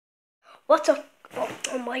What's up?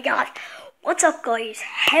 Oh my god. What's up, guys?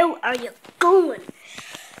 How are you going?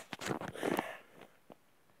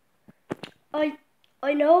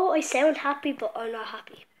 I know I sound happy, but I'm not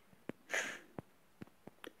happy.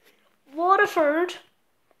 Waterford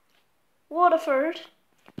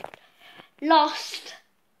lost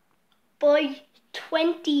by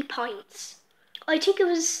 20 points. I think it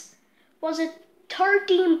was it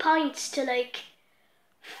 13 points to like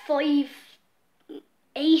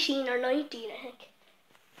 18 or 19, I think.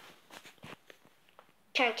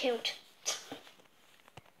 Can't count.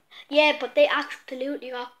 Yeah, but they absolutely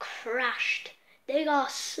got crashed. They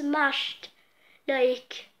got smashed.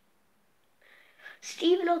 Like,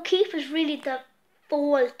 Stephen O'Keefe is really the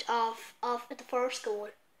fault of the first goal.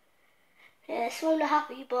 Yeah, so I'm not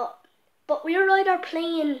happy, but we're either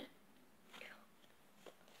playing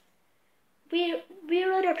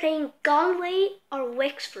Galway or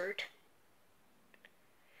Wexford.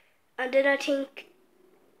 And then I think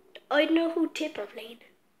I don't know who Tip are playing.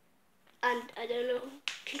 And I don't know who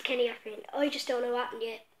Kilkenny are playing. I just don't know that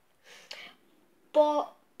yet.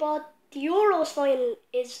 But the Euros final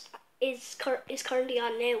is currently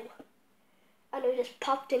on now. And I just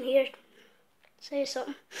popped in here to say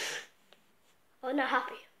something. I'm not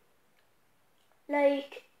happy.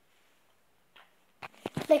 Like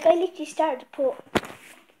I literally started to put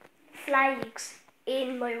flags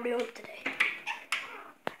in my room today.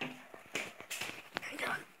 Hang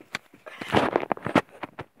on.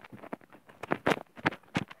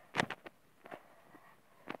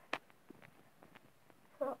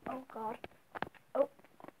 Oh god. Oh,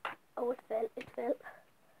 it fell.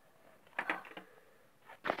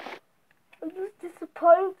 I'm just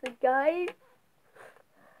disappointed, guys.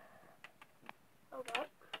 Oh god.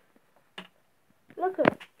 Look at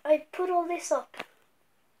it. I put all this up.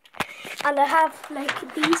 And I have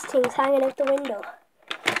like these things hanging out the window.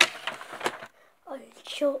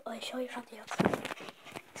 I'll show you from the outside.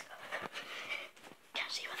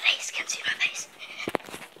 Can't see my face.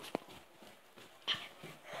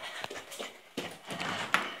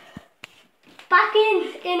 Back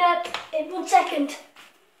in 1 second.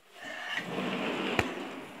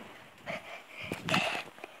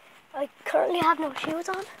 I currently have no shoes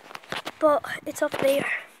on, but it's up there.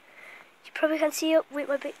 You probably can't see it with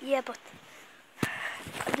my bit. Yeah, but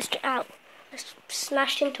I'm just out. Just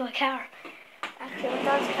smashed into a car. Actually, my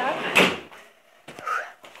dad's car.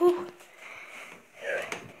 Whew.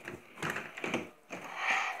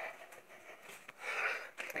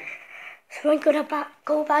 So I'm gonna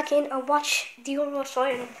go back in and watch the Euro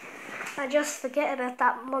final and just forget about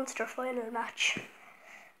that Munster final match.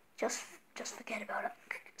 Just forget about it.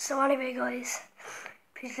 So anyway, guys,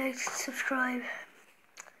 please like, subscribe,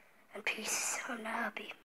 and peace. I'm not happy.